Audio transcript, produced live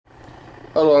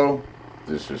Hello,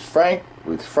 this is Frank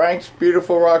with Frank's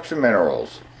Beautiful Rocks and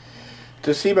Minerals.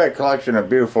 To see my collection of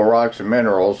beautiful rocks and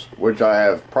minerals, which I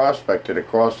have prospected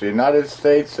across the United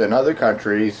States and other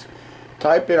countries,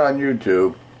 type in on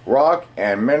YouTube, rock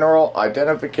and mineral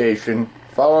identification,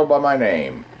 followed by my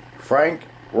name, Frank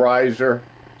Reiser,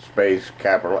 space,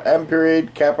 capital M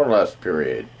period, capital S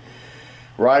period.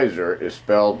 Reiser is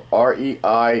spelled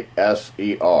R-E-I-S-E-R.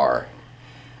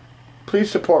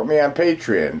 Please support me on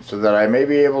Patreon so that I may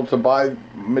be able to buy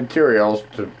materials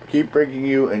to keep bringing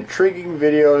you intriguing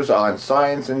videos on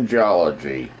science and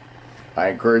geology. I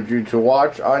encourage you to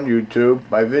watch on YouTube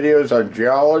my videos on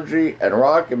geology and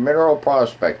rock and mineral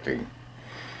prospecting.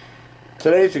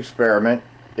 Today's experiment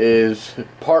is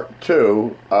part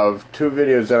 2 of 2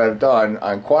 videos that I've done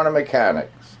on quantum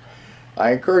mechanics.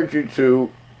 I encourage you to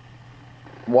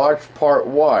watch part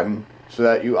 1 so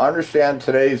that you understand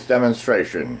today's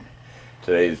demonstration.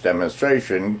 Today's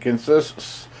demonstration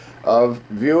consists of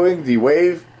viewing the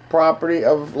wave property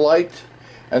of light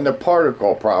and the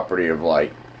particle property of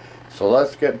light. So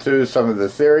let's get to some of the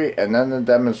theory and then the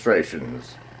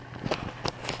demonstrations.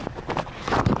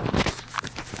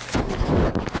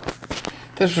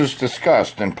 This was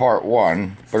discussed in part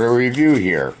 1, but a review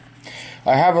here.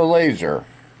 I have a laser.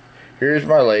 Here's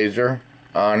my laser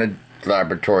on a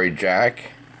laboratory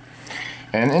jack.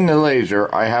 And in the laser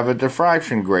I have a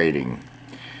diffraction grating.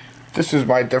 This is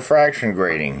my diffraction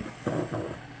grating.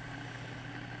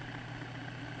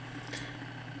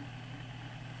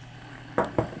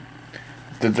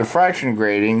 The diffraction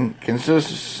grating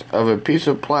consists of a piece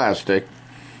of plastic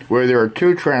where there are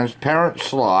 2 transparent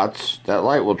slots that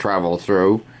light will travel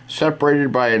through,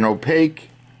 separated by an opaque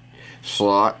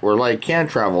slot where light can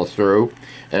travel through,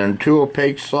 and 2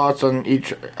 opaque slots on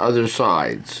each other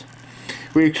sides.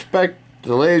 We expect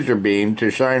the laser beam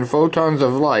to shine photons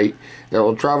of light that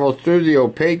will travel through the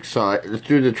opaque side,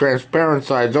 through the transparent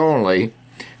sides only,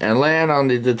 and land on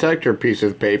the detector piece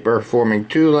of paper, forming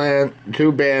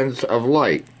 2 bands of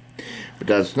light. But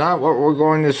that's not what we're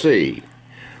going to see.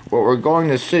 What we're going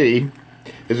to see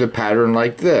is a pattern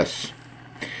like this,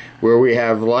 where we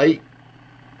have light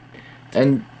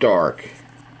and dark,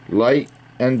 light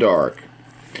and dark.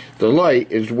 The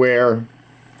light is where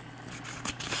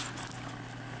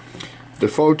the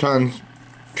photons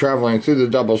traveling through the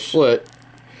double slit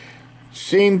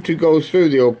seem to go through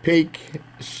the opaque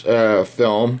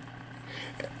film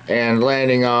and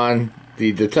landing on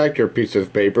the detector piece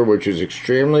of paper, which is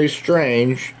extremely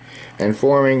strange, and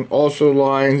forming also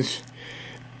lines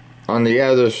on the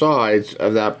other sides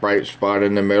of that bright spot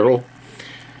in the middle,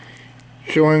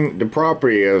 showing the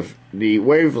property of the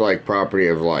wave-like property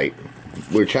of light,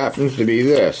 which happens to be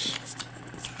this.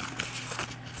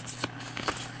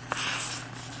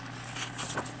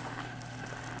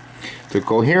 The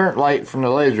coherent light from the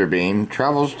laser beam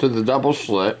travels to the double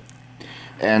slit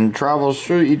and travels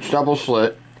through each double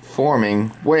slit,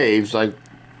 forming waves like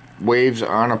waves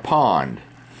on a pond.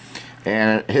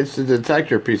 And it hits the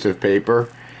detector piece of paper,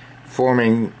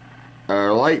 forming a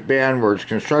light band where it's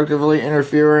constructively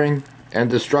interfering and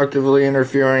destructively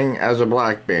interfering as a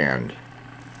black band.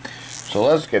 So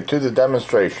let's get to the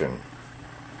demonstration.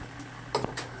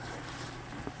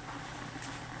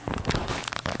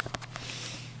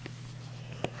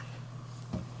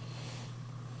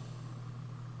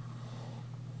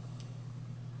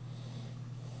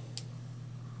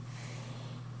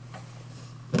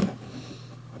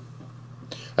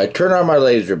 I turn on my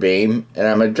laser beam and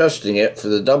I'm adjusting it for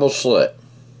the double slit.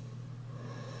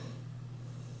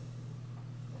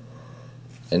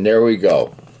 And there we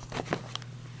go.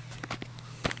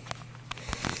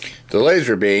 The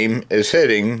laser beam is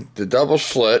hitting the double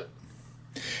slit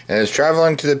and is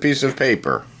traveling to the piece of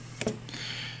paper.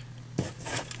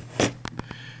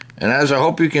 And as I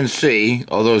hope you can see,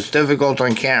 although it's difficult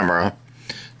on camera,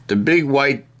 the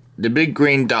big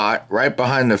green dot right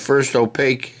behind the first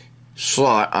opaque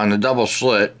slot on the double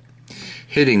slit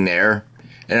hitting there,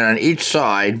 and on each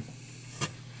side,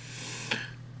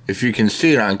 if you can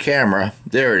see it on camera,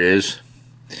 there it is,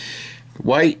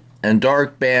 white and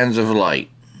dark bands of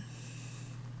light.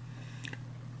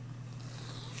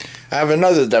 I have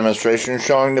another demonstration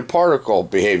showing the particle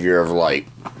behavior of light.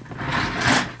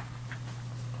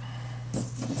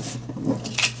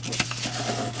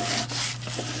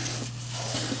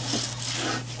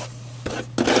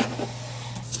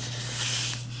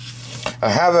 I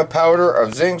have a powder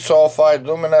of zinc sulfide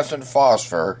luminescent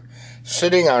phosphor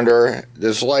sitting under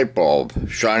this light bulb,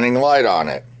 shining light on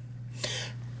it.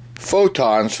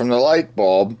 Photons from the light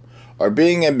bulb are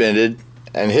being emitted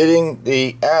and hitting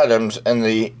the atoms in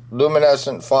the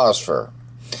luminescent phosphor.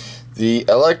 the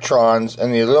electrons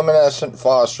in the luminescent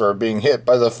phosphor being hit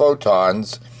by the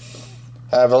photons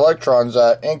have electrons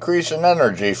that increase in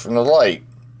energy from the light.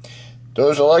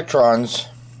 Those electrons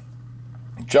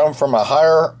jump from a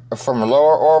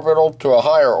lower orbital to a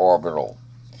higher orbital.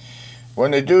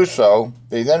 When they do so,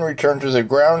 they then return to the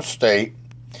ground state,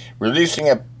 releasing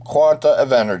a quanta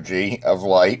of energy of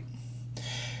light,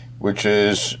 which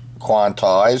is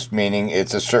quantized, meaning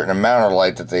it's a certain amount of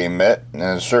light that they emit and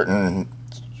a certain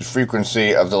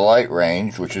frequency of the light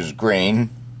range, which is green,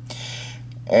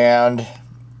 and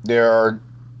they are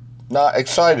not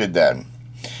excited then.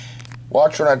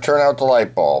 Watch when I turn out the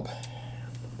light bulb.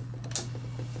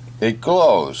 It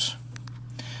glows.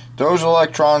 Those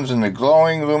electrons in the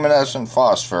glowing luminescent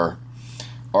phosphor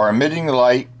are emitting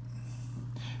light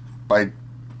by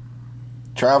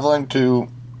traveling to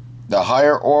the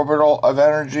higher orbital of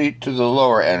energy to the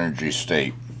lower energy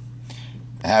state,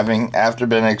 after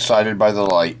been excited by the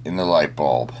light in the light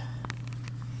bulb.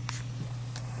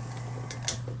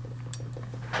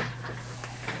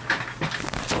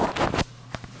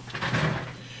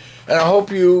 And I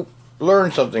hope you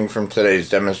learned something from today's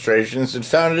demonstrations and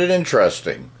found it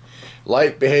interesting.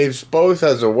 Light behaves both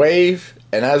as a wave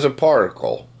and as a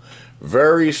particle.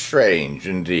 Very strange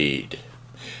indeed.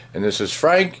 And this is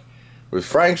Frank with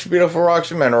Frank's Beautiful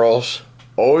Rocks and Minerals,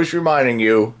 always reminding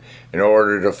you, in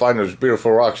order to find those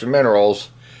beautiful rocks and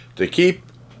minerals, to keep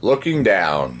looking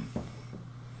down.